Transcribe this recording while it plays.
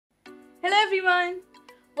Hello everyone!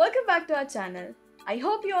 Welcome back to our channel. I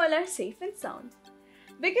hope you all are safe and sound.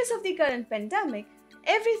 Because of the current pandemic,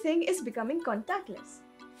 everything is becoming contactless.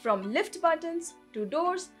 From lift buttons to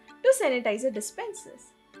doors to sanitizer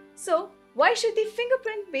dispensers. So, why should the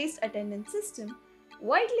fingerprint-based attendance system,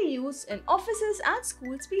 widely used in offices and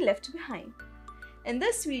schools, be left behind? In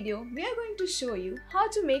this video, we are going to show you how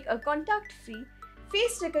to make a contact-free,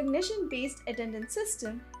 face recognition-based attendance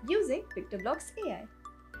system using PictoBlox AI.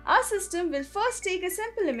 Our system will first take a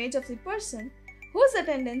sample image of the person whose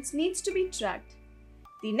attendance needs to be tracked.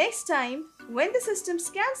 The next time, when the system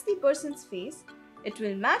scans the person's face, it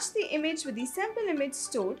will match the image with the sample image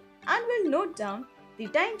stored and will note down the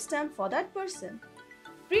timestamp for that person.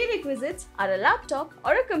 Prerequisites are a laptop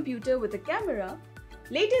or a computer with a camera,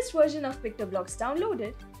 latest version of PictoBlox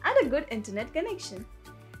downloaded, and a good internet connection.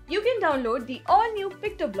 You can download the all-new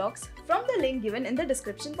PictoBlox from the link given in the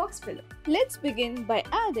description box below. Let's begin by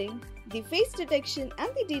adding the face detection and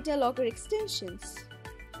the data logger extensions.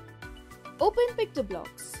 Open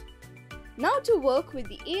PictoBlox. Now to work with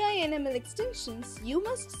the AI NML extensions, you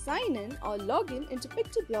must sign in or log in into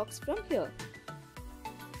PictoBlox from here.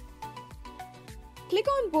 Click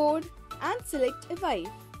on Board and select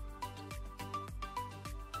Evive.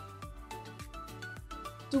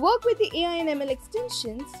 To work with the AI and ML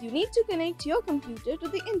extensions, you need to connect your computer to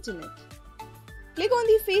the internet. Click on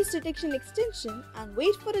the face detection extension and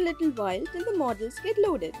wait for a little while till the models get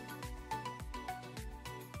loaded.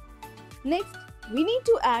 Next, we need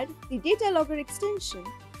to add the data logger extension.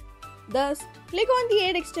 Thus, click on the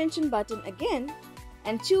Add Extension button again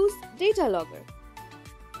and choose Data Logger.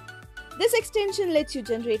 This extension lets you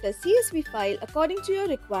generate a CSV file according to your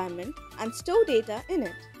requirement and store data in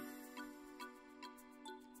it.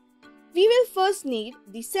 We will first need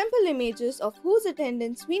the sample images of whose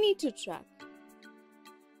attendance we need to track.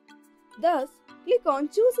 Thus, click on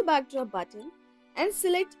Choose a Backdrop button and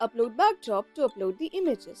select Upload Backdrop to upload the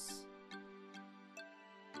images.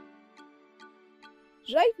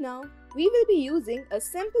 Right now, we will be using a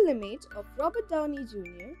sample image of Robert Downey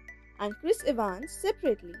Jr. and Chris Evans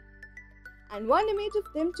separately, and one image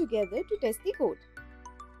of them together to test the code.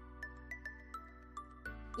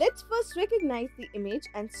 Let's first recognize the image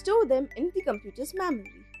and store them in the computer's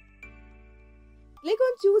memory. Click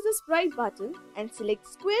on Choose a Sprite button and select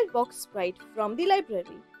Square Box Sprite from the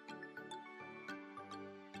library.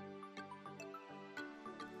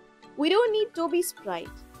 We don't need Toby Sprite,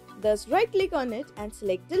 thus right-click on it and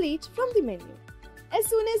select Delete from the menu. As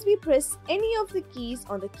soon as we press any of the keys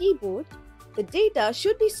on the keyboard, the data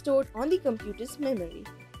should be stored on the computer's memory.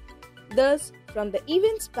 Thus, from the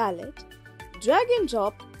Events palette, drag and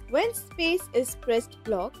drop when space is pressed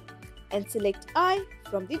block and select I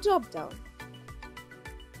from the drop-down.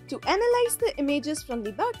 To analyze the images from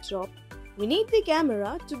the backdrop, we need the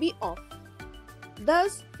camera to be off.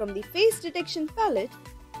 Thus, from the face detection palette,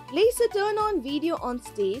 place a turn on video on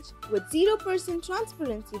stage with 0%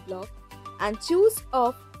 transparency block and choose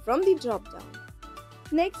off from the drop-down.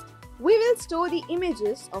 Next, we will store the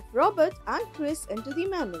images of Robert and Chris into the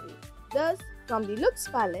memory. Thus, from the Looks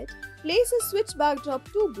palette, place a Switch Backdrop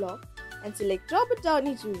to block and select Robert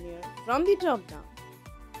Downey Jr. from the drop-down.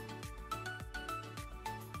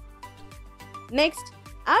 Next,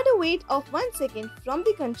 add a wait of 1 second from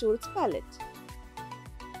the Controls palette.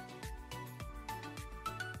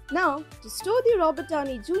 Now, to store the Robert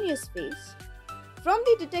Downey Jr.'s face, from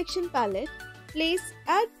the Detection palette, place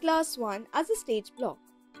Add Class 1 as a stage block.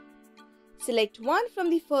 Select one from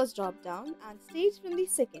the first drop-down and stage from the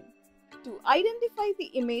second. To identify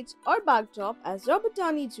the image or backdrop as Robert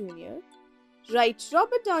Downey Jr., write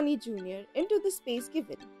Robert Downey Jr. into the space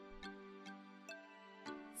given.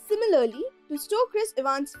 Similarly, to store Chris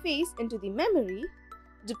Evans' face into the memory,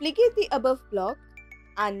 duplicate the above block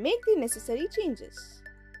and make the necessary changes.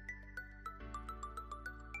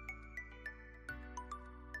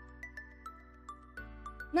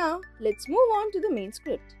 Now, let's move on to the main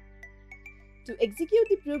script. To execute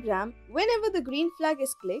the program, whenever the green flag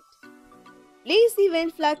is clicked, place the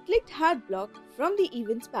When Flag Clicked hat block from the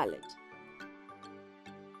Events palette.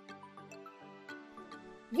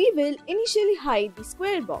 We will initially hide the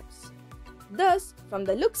square box. Thus, from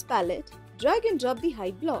the Looks palette, drag and drop the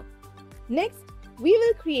hide block. Next, we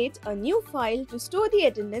will create a new file to store the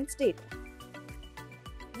attendance data.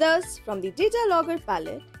 Thus, from the Data Logger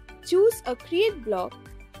palette, choose a Create block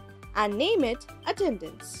and name it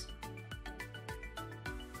Attendance.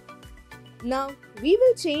 Now, we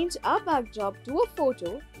will change our backdrop to a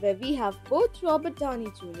photo where we have both Robert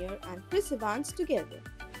Downey Jr. and Chris Evans together.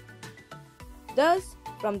 Thus,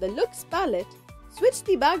 from the Looks palette, switch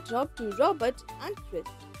the backdrop to Robert and Chris.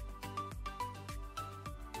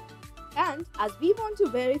 And as we want to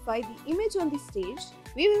verify the image on the stage,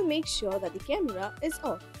 we will make sure that the camera is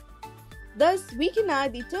off. Thus, we can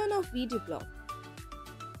add the turn off video block.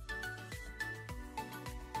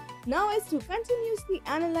 Now, as to continuously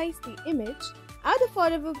analyze the image, add a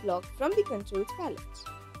forever block from the controls palette.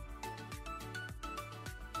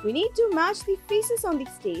 We need to match the faces on the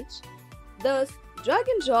stage. Thus, drag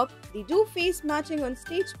and drop the do face matching on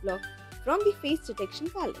stage block from the face detection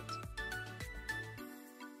palette.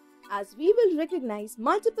 As we will recognize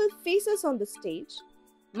multiple faces on the stage,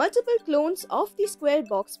 multiple clones of the square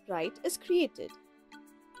box sprite is created.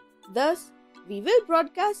 Thus, we will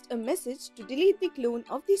broadcast a message to delete the clone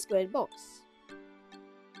of the square box.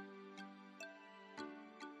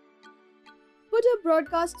 Put a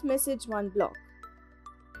broadcast message 1 block.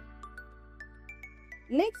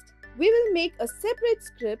 Next, we will make a separate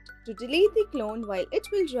script to delete the clone while it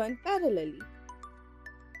will run parallelly.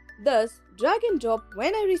 Thus, drag and drop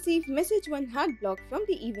when I receive message 1 hat block from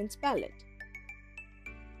the events palette.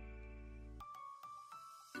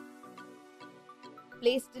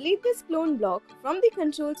 Place delete this clone block from the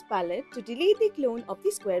controls palette to delete the clone of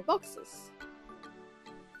the square boxes.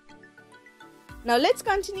 Now let's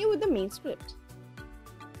continue with the main script.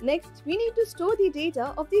 Next, we need to store the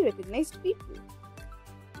data of the recognized people.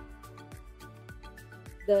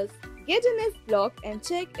 Thus, get an if block and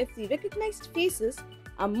check if the recognized faces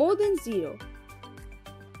are more than 0.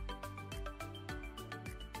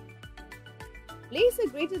 Place a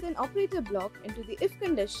greater than operator block into the if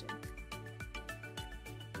condition.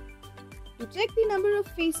 To check the number of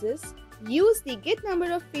faces, use the get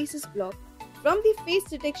number of faces block from the face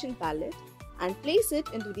detection palette and place it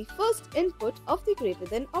into the first input of the greater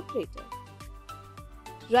than operator.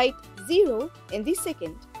 Write 0 in the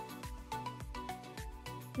second.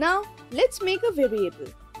 Now, let's make a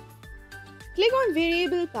variable. Click on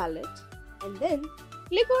Variable palette and then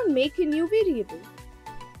click on Make a new variable.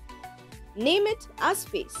 Name it as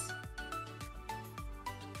face.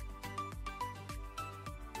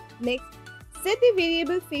 Next, set the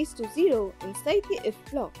variable face to 0 inside the if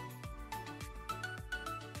block.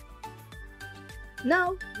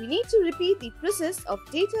 Now, we need to repeat the process of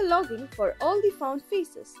data logging for all the found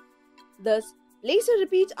faces. Thus, place a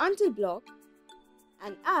repeat until block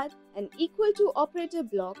and add an equal to operator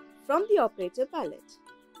block from the operator palette.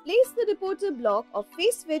 Place the reporter block of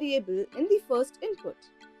face variable in the first input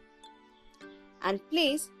and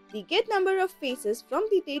place the get number of faces from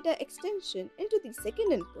the data extension into the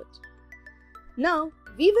second input. Now,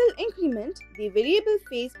 we will increment the variable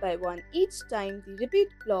face by 1 each time the repeat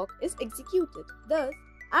block is executed. Thus,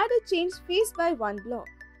 add a change face by 1 block.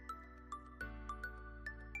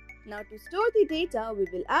 Now to store the data, we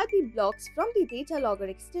will add the blocks from the data logger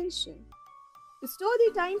extension. To store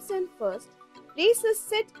the timestamp first, place a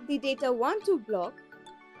set the data 1 to block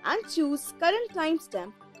and choose current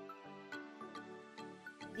timestamp.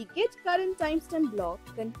 The get current timestamp block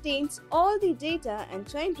contains all the data and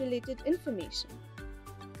time related information.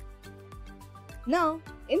 Now,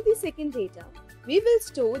 in the second data, we will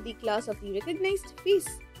store the class of the recognized face,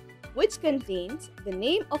 which contains the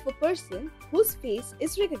name of a person whose face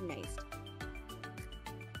is recognized.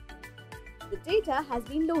 The data has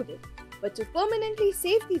been loaded, but to permanently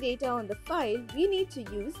save the data on the file, we need to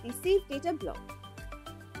use the Save Data block.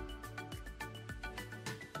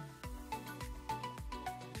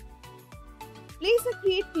 Place a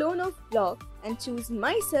Create Clone of block and choose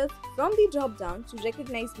Myself from the drop-down to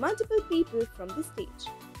recognize multiple people from the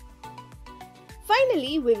stage.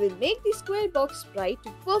 Finally, we will make the square box sprite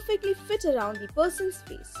to perfectly fit around the person's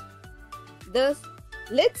face. Thus,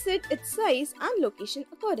 let's set its size and location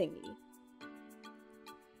accordingly.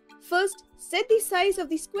 First, set the size of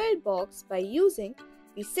the square box by using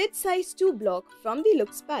the Set Size to block from the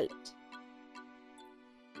Looks palette.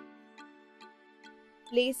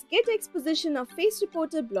 Place Get Exposition of Face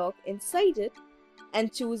Reporter block inside it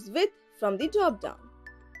and choose Width from the drop-down.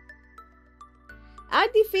 Add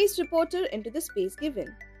the face reporter into the space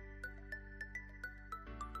given.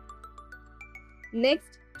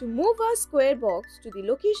 Next, to move our square box to the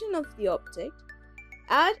location of the object,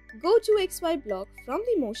 add Go to XY block from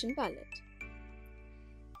the motion palette.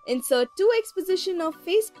 Insert 2 X position of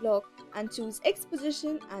face block and choose X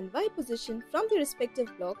position and Y position from the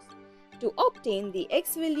respective blocks to obtain the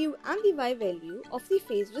X value and the Y value of the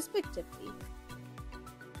face respectively.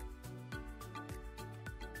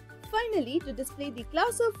 Finally, to display the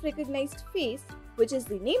class of recognized face, which is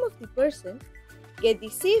the name of the person, get the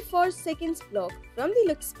Save for Seconds block from the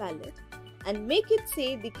Looks palette and make it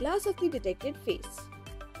say the class of the detected face.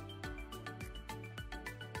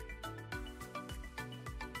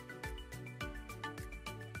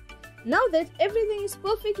 Now that everything is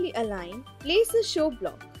perfectly aligned, place the show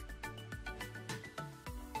block.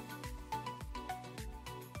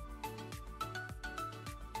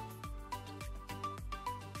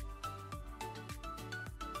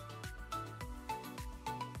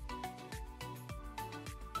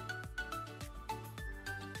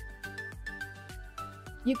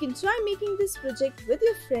 You can try making this project with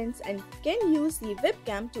your friends and can use the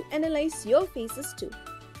webcam to analyze your faces too.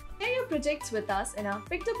 Share your projects with us in our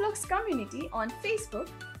PictoBlox community on Facebook.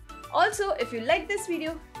 Also, if you like this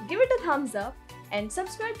video, give it a thumbs up and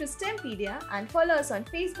subscribe to STEMpedia and follow us on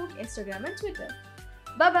Facebook, Instagram and Twitter.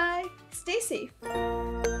 Bye bye, stay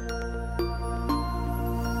safe.